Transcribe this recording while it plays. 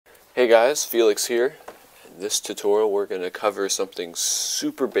Hey guys, Felix here. In this tutorial we're going to cover something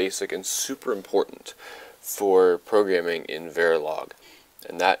super basic and super important for programming in Verilog,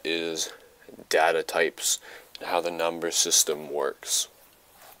 and that is data types and how the number system works.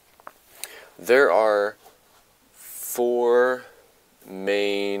 There are four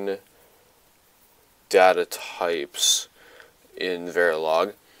main data types in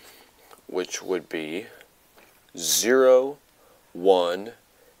Verilog, which would be 0, 1,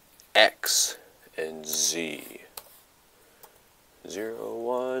 X, and Z. 0,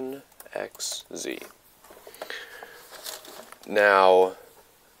 1, X, Z. Now,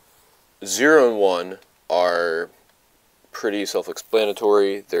 0 and 1 are pretty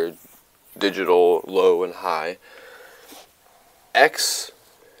self-explanatory. They're digital, low and high. X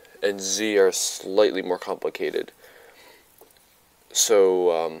and Z are slightly more complicated.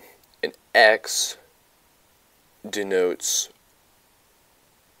 So, an X denotes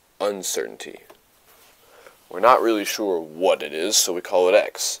uncertainty. We're not really sure what it is, so we call it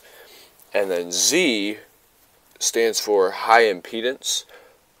X. And then Z stands for high impedance,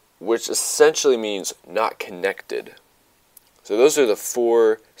 which essentially means not connected. So those are the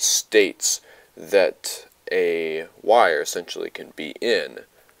four states that a wire essentially can be in: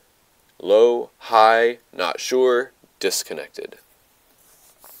 low, high, not sure, disconnected.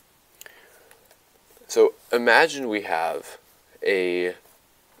 So imagine we have a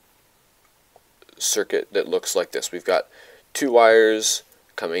circuit that looks like this. We've got two wires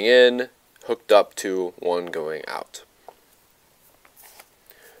coming in, hooked up to one going out.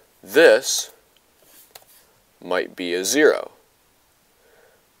 This might be a 0.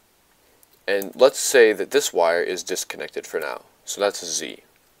 And let's say that this wire is disconnected for now. So that's a Z.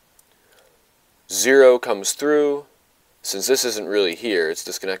 0 comes through. Since this isn't really here, it's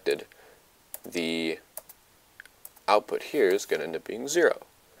disconnected, the output here is going to end up being 0.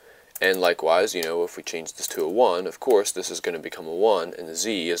 And likewise, if we change this to a 1, of course, this is going to become a 1, and the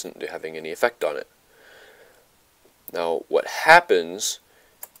Z isn't having any effect on it. Now, what happens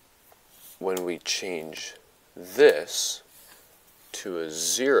when we change this to a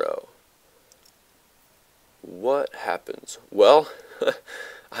 0? What happens? Well,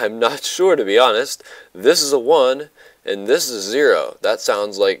 I'm not sure, to be honest. This is a 1, and this is a 0. That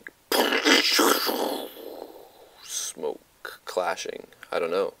sounds like smoke clashing. I don't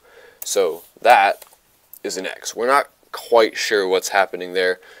know. So that is an X. We're not quite sure what's happening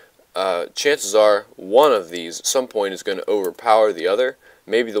there. Chances are one of these at some point is going to overpower the other.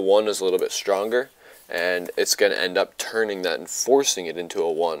 Maybe the 1 is a little bit stronger, and it's going to end up turning that and forcing it into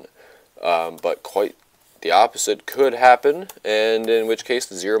a 1. But quite the opposite could happen, and in which case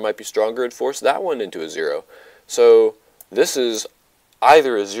the 0 might be stronger and force that one into a 0. So this is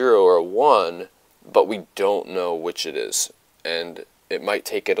either a 0 or a 1, but we don't know which it is, and it might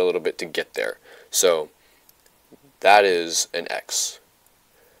take it a little bit to get there. So that is an X.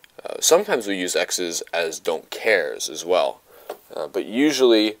 Sometimes we use X's as don't cares as well, but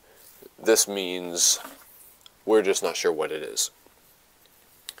usually this means we're just not sure what it is.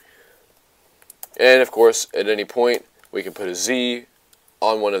 And of course, at any point we can put a Z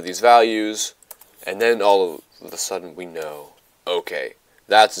on one of these values, and then all of a sudden we know, okay,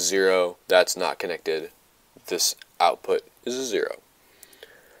 that's 0, that's not connected, this output is a 0.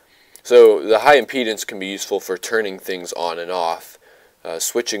 So the high impedance can be useful for turning things on and off,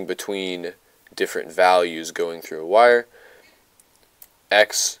 switching between different values going through a wire.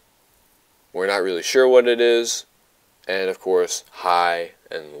 X, we're not really sure what it is, and of course high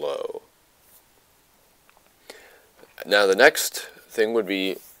and low. Now the next thing would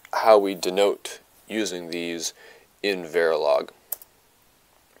be how we denote using these in Verilog.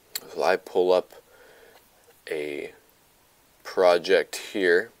 So I pull up a project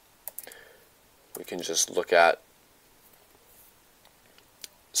here. We can just look at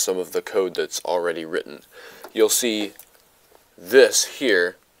some of the code that's already written. You'll see this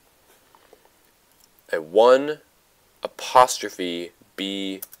here, a 1 apostrophe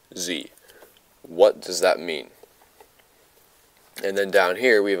BZ. What does that mean? And then down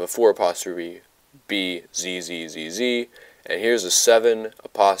here we have a 4 apostrophe BZZZZ, and here's a 7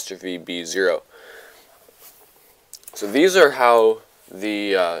 apostrophe B0. So these are how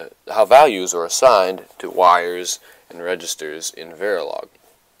values are assigned to wires and registers in Verilog.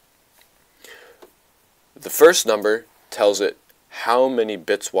 The first number tells it how many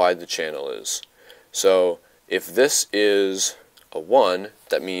bits wide the channel is. So if this is a 1,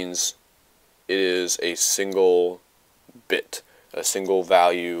 that means it is a single bit, a single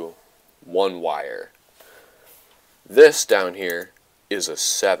value, one wire. This down here is a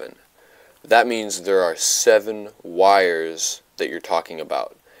 7. That means there are 7 wires that you're talking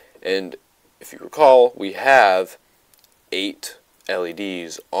about. And if you recall, we have 8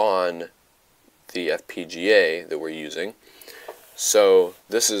 LEDs on the FPGA that we're using. So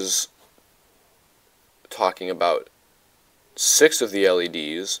this is talking about 6 of the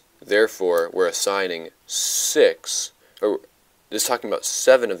LEDs, therefore we're assigning 6, or this is talking about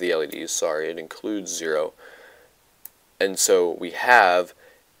 7 of the LEDs, sorry, it includes 0. And so we have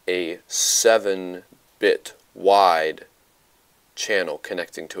a 7-bit wide channel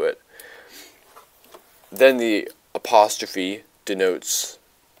connecting to it. Then the apostrophe denotes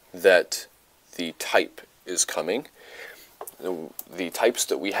that the type is coming. The types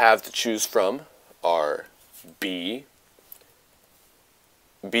that we have to choose from are B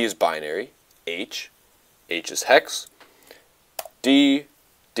is binary, H is hex, D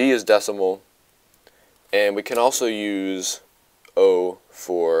is decimal, and we can also use O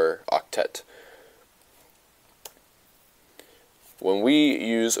for octet. When we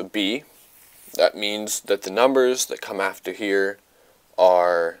use a B, that means that the numbers that come after here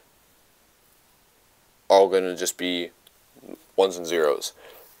are all going to just be ones and zeros.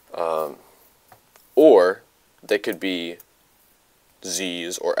 Or they could be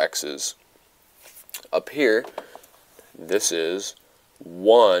Z's or X's. Up here, this is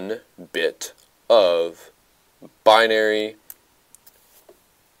 1 bit of binary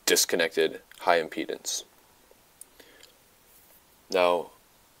disconnected high impedance. Now,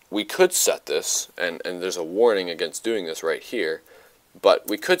 we could set this, and there's a warning against doing this right here, but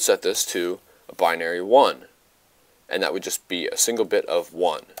we could set this to a binary 1, and that would just be a single bit of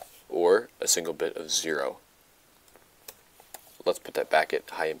 1, or a single bit of 0. Let's put that back at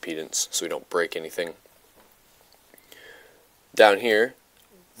high impedance so we don't break anything. Down here,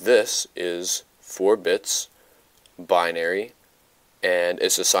 this is 4 bits, binary, and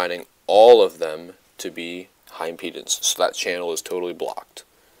it's assigning all of them to be high impedance, so that channel is totally blocked.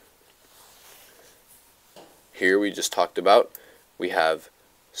 Here we just talked about, we have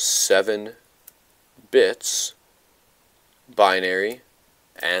 7 bits, binary,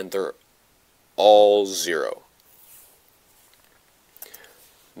 and they're all 0.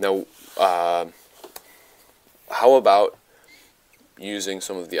 Now, how about using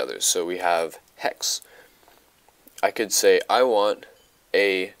some of the others? So we have hex. I could say I want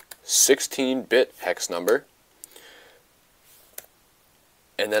a 16-bit hex number,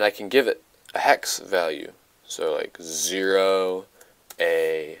 and then I can give it a hex value. So like 0AF3.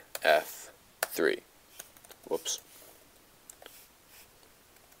 Whoops.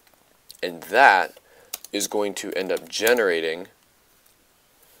 And that is going to end up generating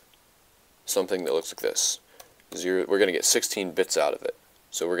something that looks like this. We're going to get 16 bits out of it.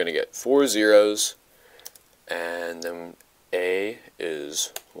 So we're going to get 4 zeros, and then A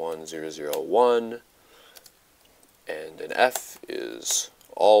is 1001, and an F is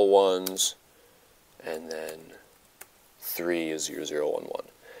all ones, and then 3 is 0011.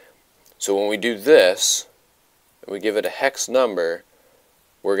 So when we do this, and we give it a hex number,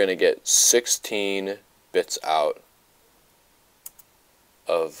 we're going to get 16 bits out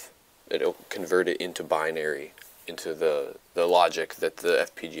of, it'll convert it into binary, into the logic that the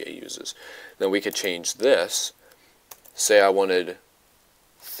FPGA uses. Then we could change this. Say I wanted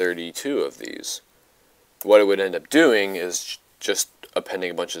 32 of these. What it would end up doing is just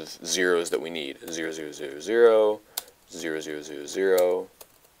appending a bunch of zeros that we need. 0000, 0000,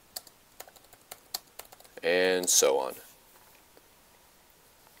 and so on.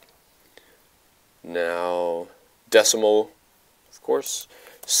 Now, decimal, of course,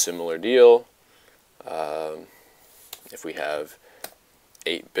 similar deal. If we have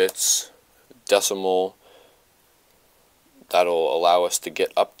 8 bits decimal, that'll allow us to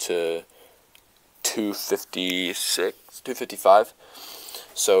get up to 256, 255.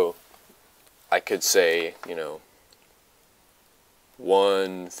 So I could say,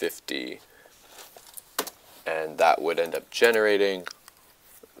 150, and that would end up generating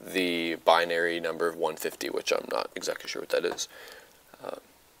the binary number of 150, which I'm not exactly sure what that is.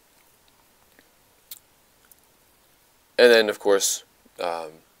 And then, of course,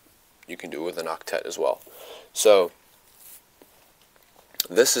 you can do it with an octet as well. So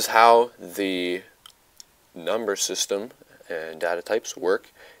this is how the number system and data types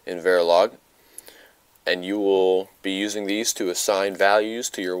work in Verilog, and you will be using these to assign values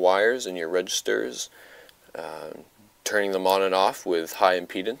to your wires and your registers, turning them on and off with high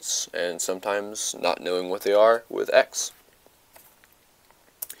impedance, and sometimes not knowing what they are with X.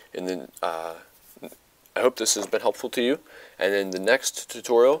 And then I hope this has been helpful to you, and in the next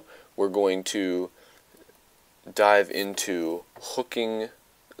tutorial we're going to dive into hooking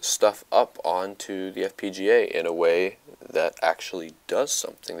stuff up onto the FPGA in a way that actually does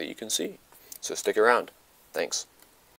something that you can see. So stick around. Thanks.